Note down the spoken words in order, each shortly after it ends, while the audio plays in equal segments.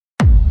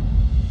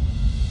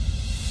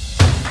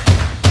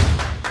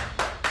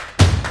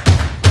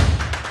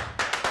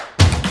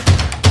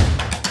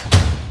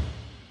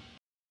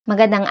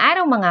Magandang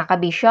araw mga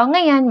kabisyo.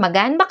 Ngayon,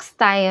 mag-unbox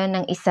tayo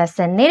ng isa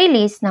sa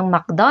nirelease ng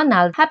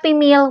McDonald's Happy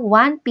Meal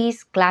One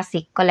Piece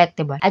Classic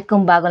Collectible. At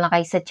kung bago lang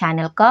kayo sa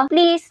channel ko,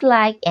 please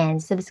like and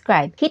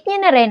subscribe. Hit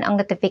nyo na rin ang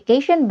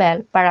notification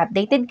bell para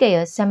updated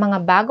kayo sa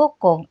mga bago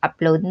kong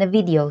upload na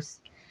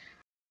videos.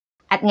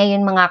 At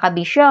ngayon mga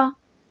kabisyo,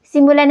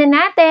 simulan na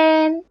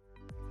natin!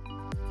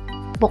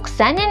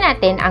 Buksan na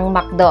natin ang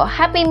McDo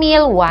Happy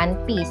Meal One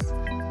Piece.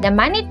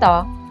 Laman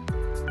nito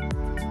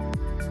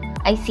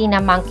ay sina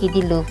Monkey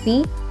D.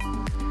 Luffy,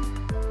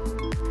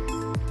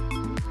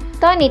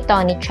 Tony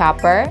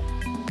Chopper,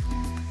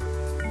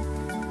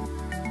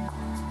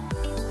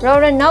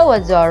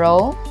 Roronoa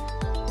Zoro,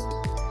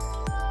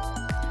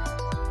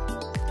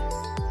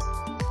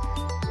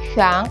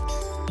 Shanks,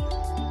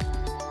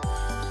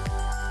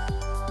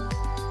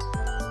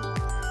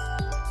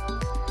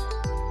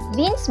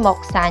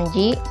 Vinsmoke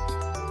Sanji,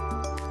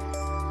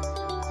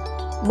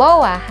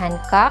 Boa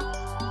Hancock,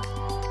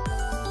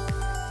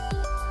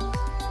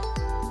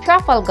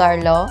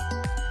 Trafalgar Law,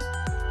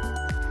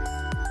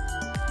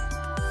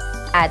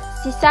 at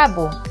si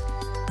Sabu.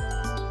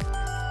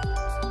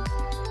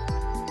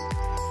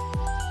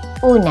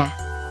 Una,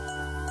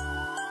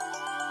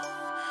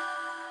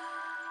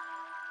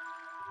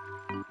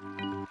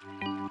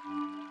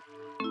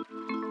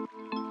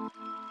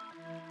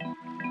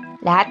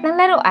 lahat ng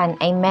laruan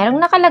ay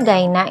merong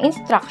nakalagay na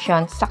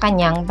instructions sa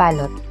kanyang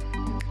balot.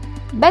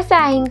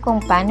 Basahin kung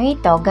paano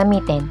ito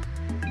gamitin.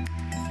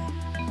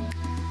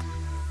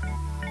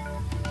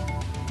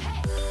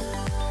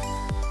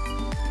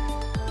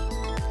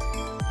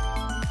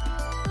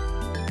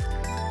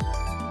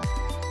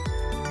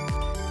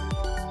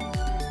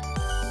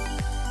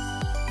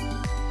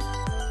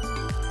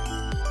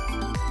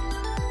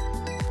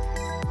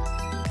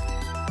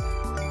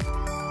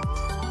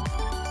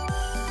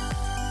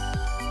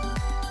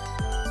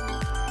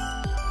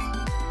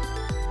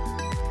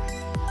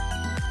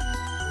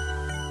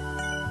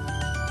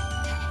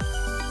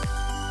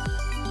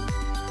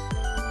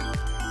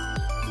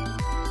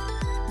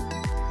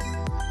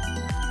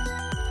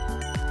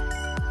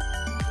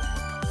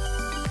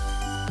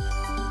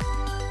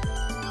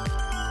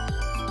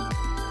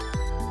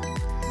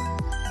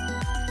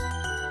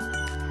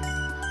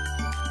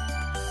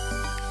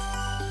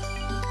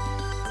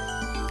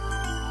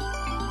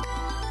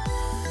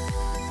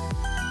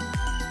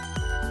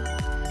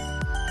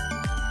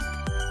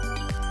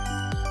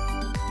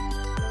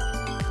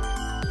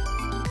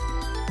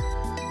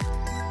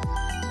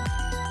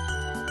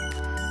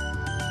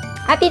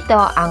 At ito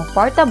ang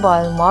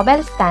portable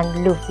mobile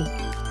stand Luffy.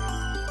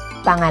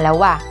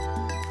 Pangalawa,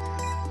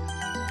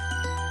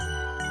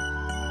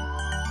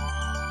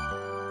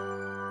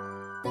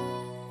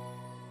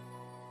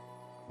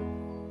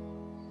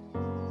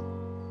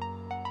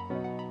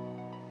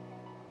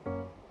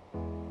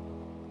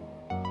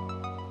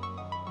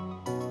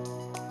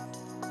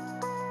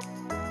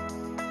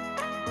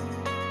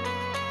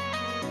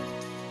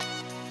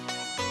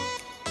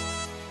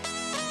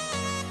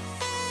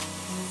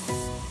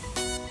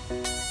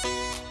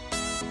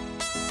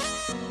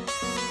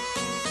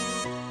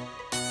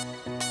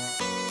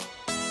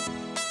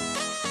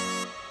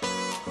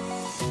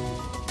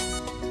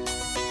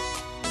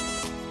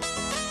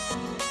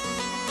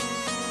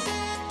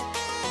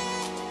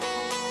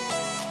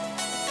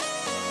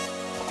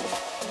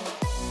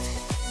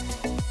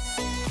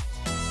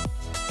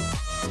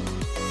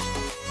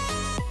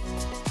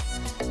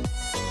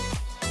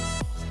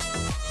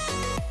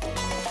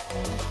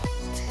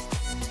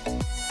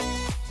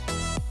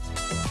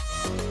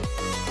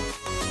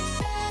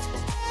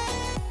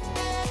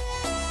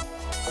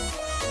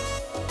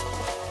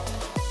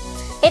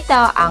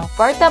 ito ang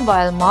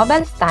portable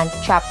mobile stand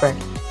chopper.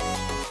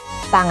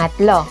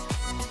 Pangatlo,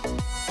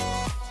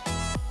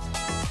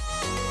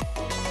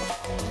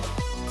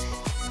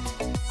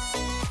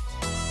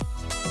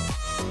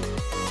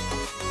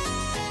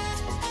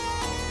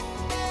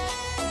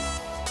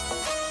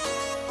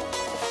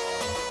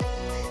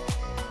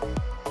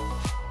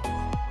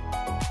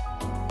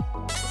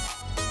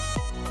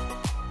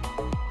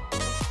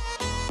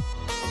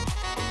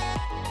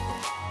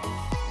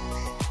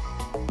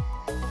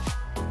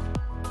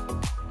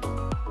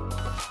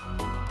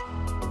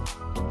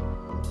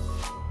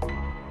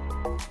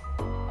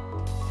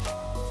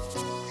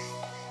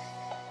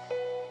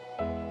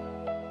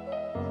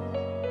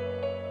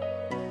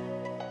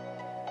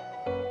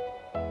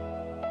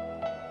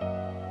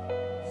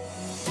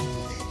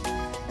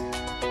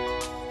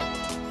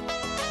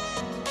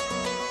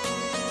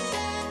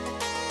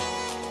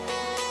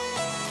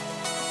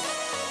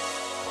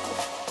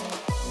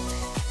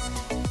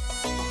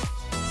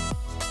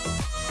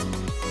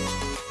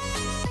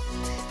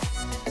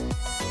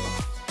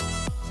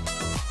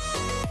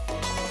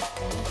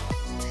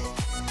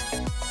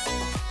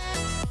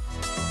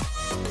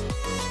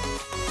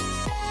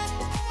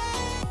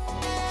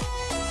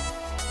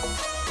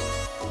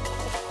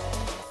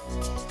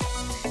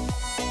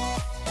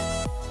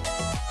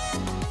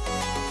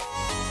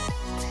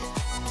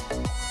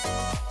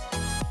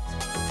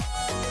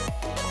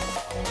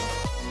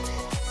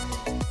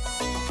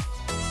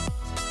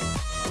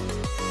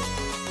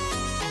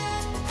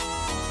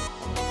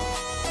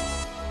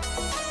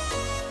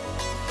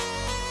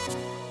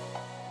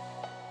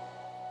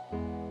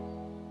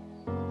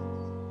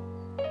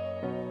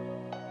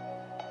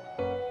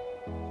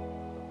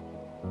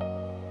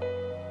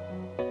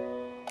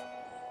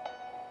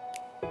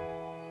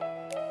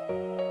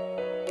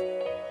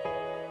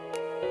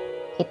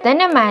 Ito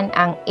naman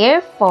ang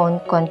earphone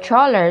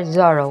controller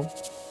Zoro.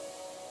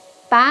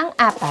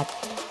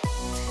 Pang-apat.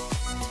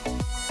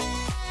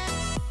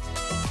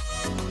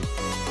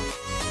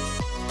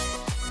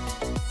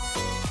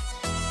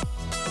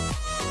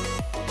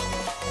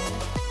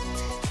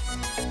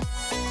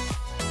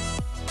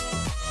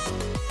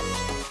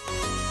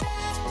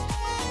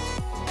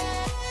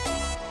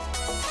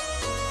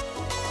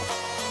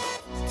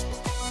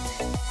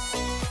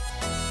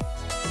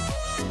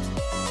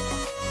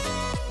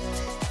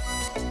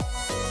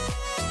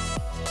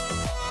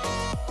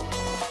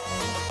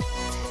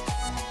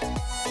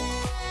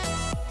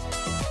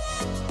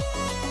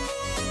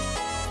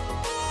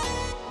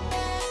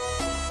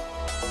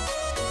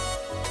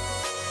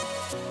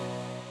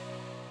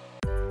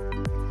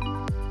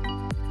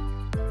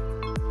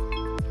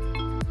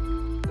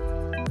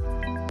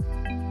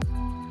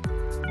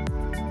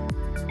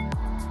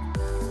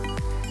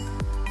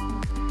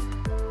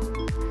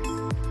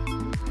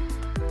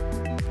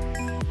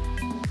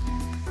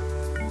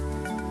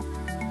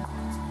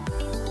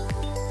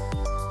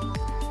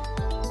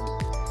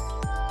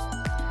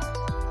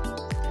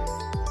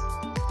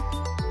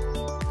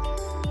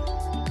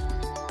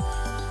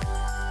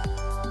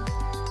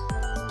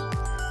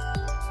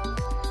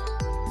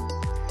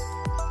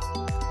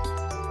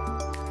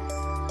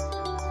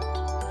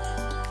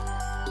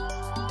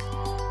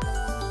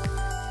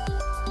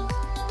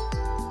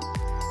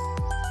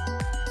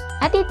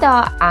 At ito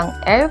ang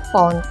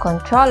earphone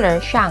controller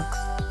Shanks.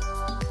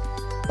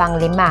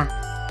 Pang-lima.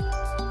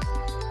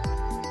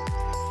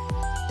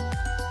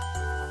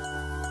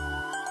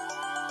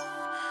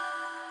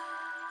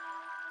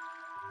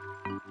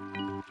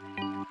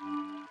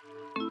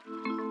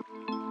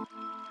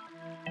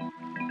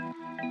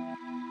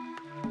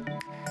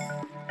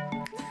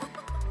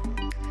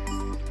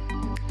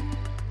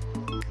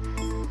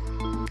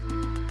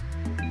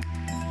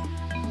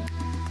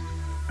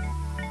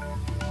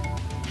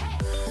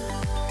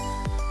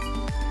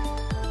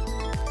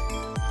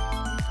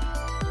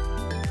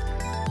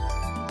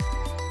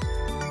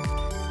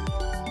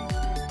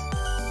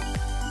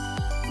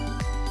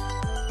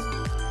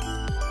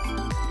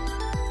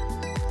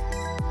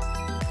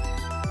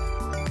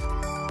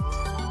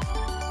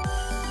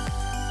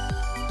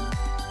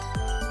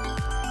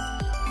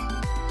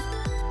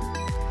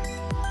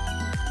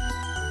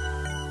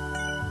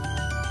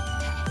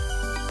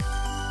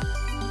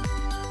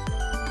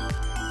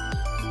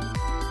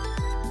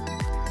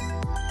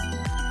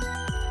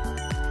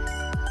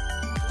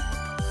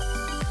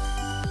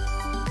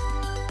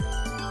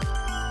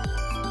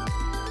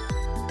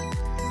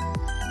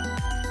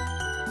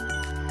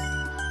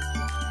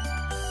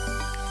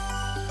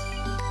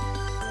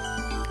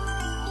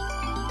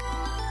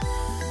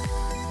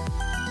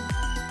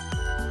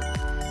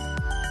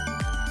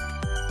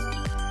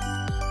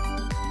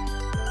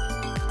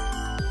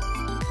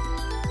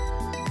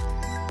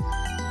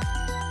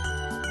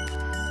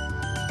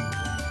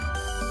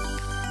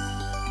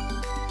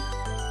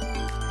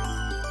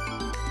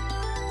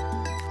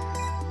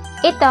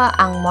 Ito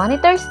ang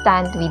monitor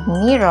stand with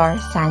mirror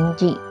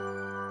Sanji.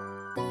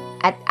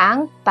 At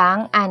ang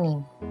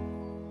pang-anim.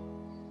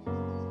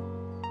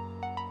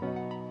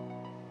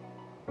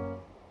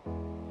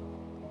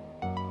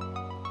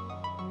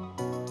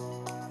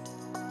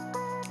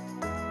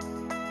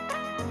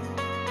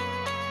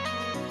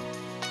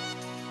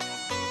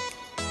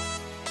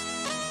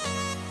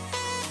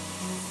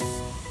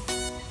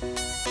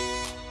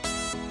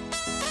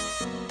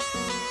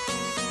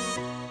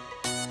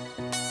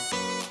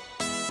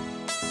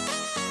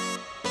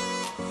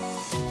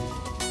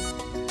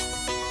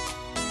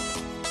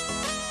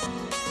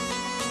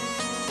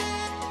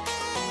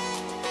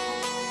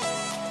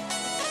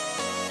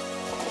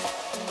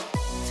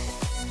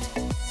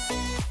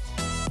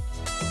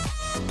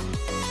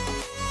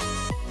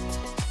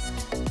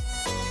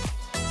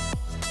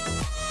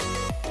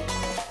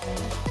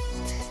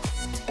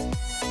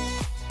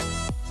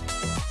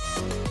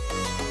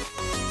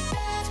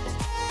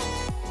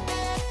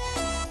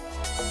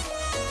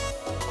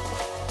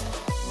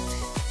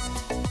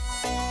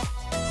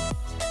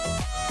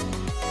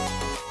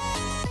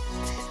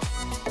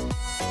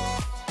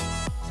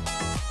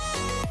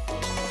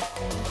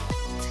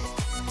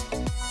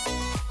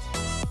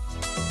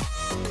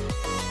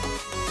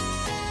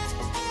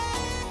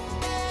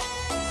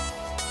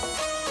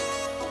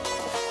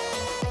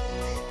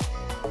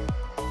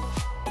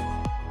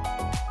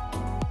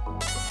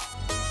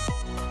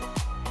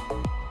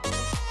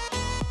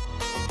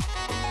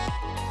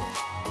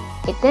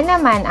 Ito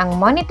naman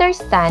ang monitor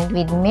stand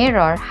with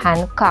mirror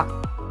Hancock.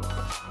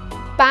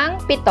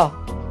 Pang-pito.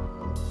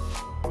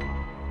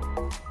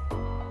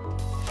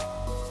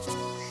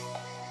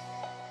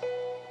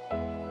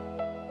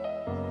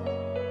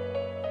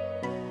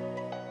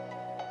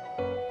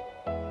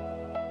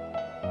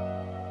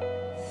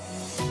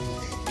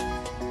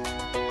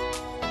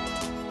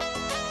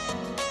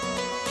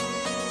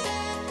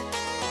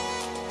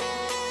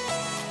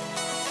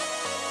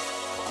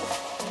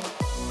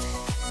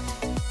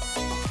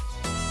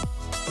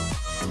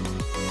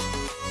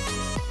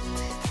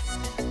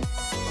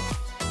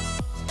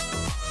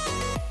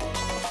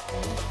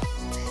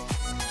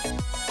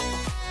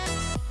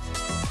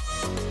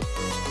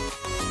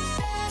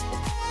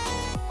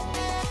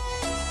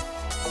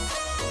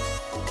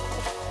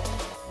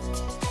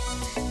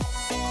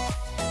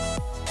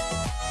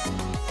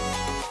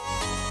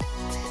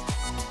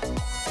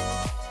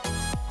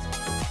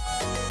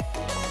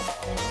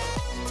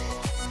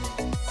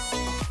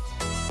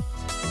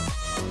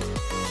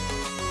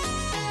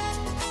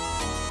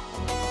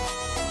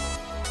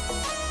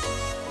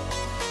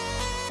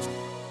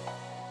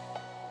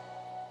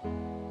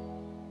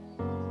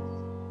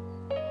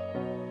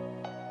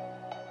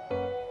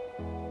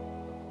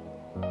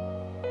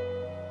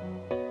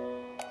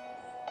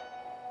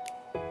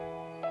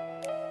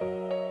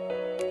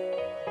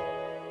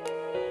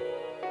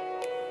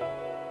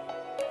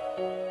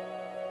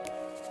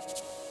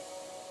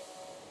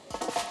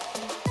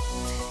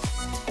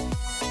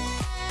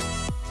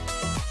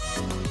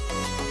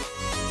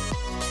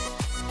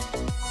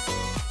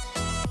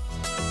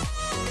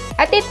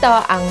 At ito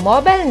ang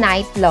Mobile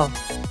Night Love.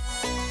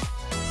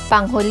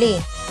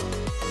 Panghuli.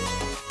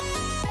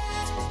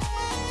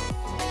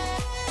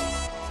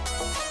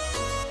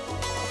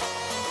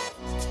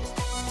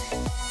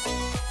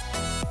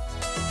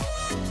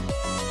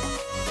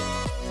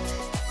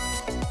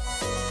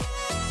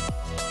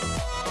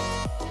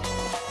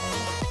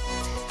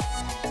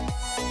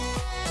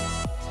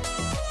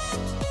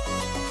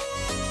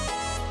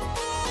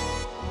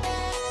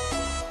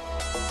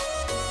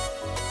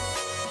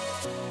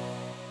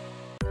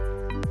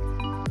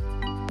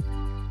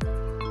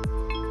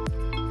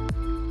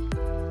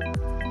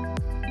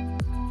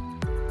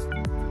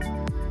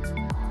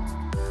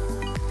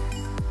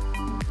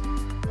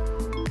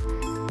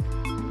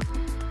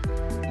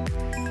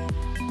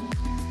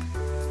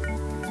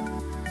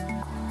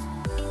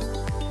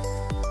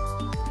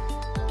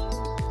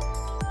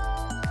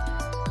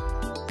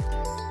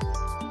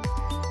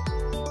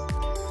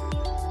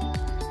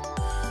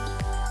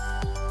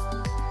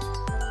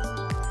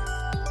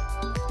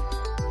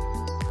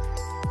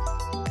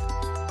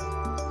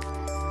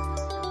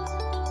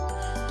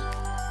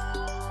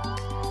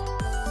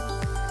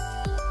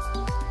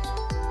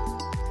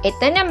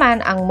 Ito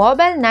naman ang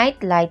Mobile Night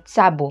Light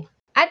Sabo.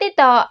 At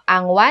ito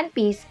ang One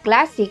Piece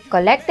Classic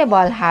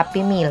Collectible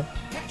Happy Meal.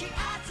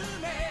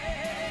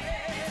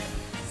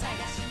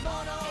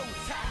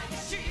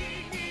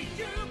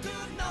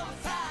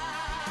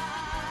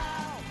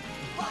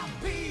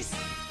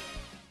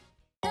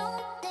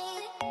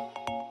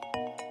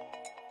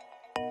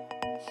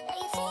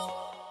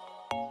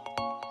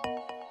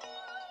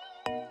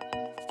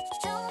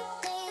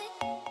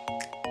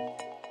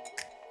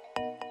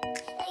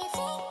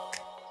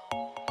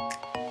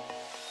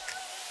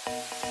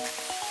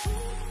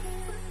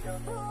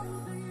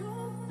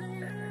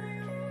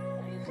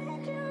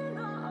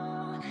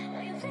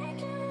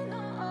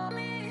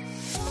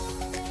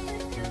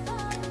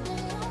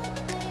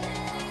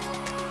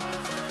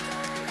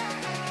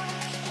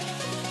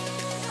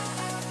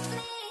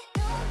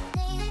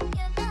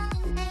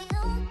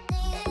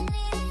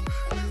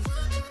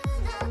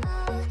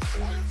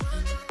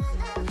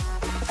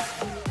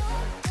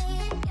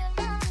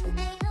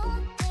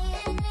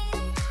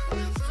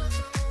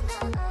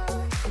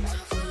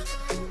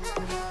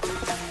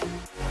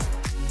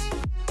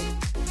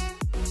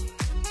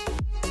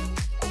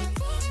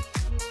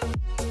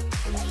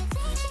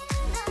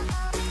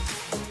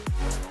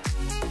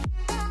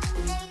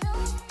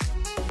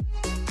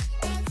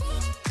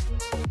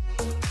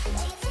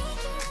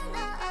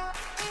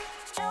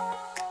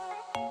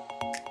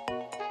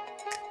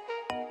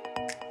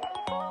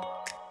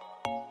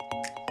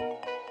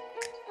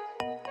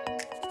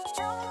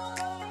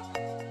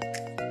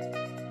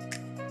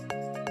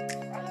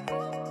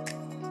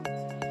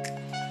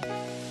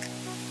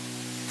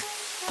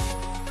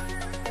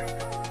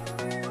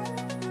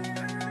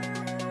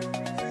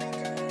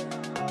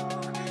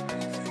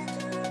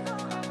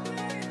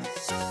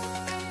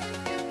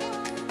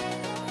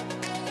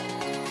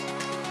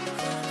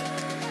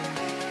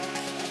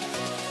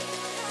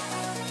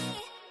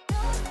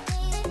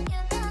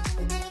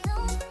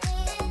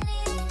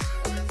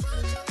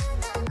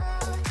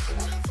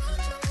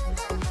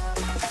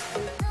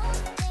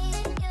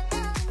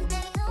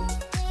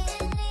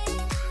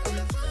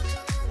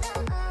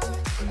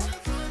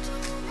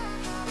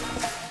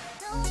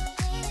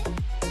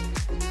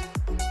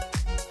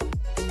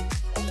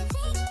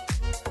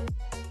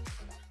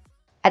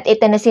 At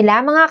ito na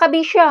sila mga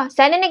kabisyo.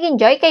 Sana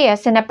nag-enjoy kayo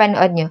sa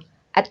napanood nyo.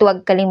 At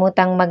huwag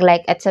kalimutang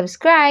mag-like at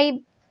subscribe.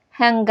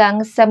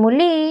 Hanggang sa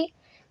muli.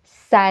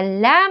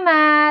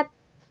 Salamat!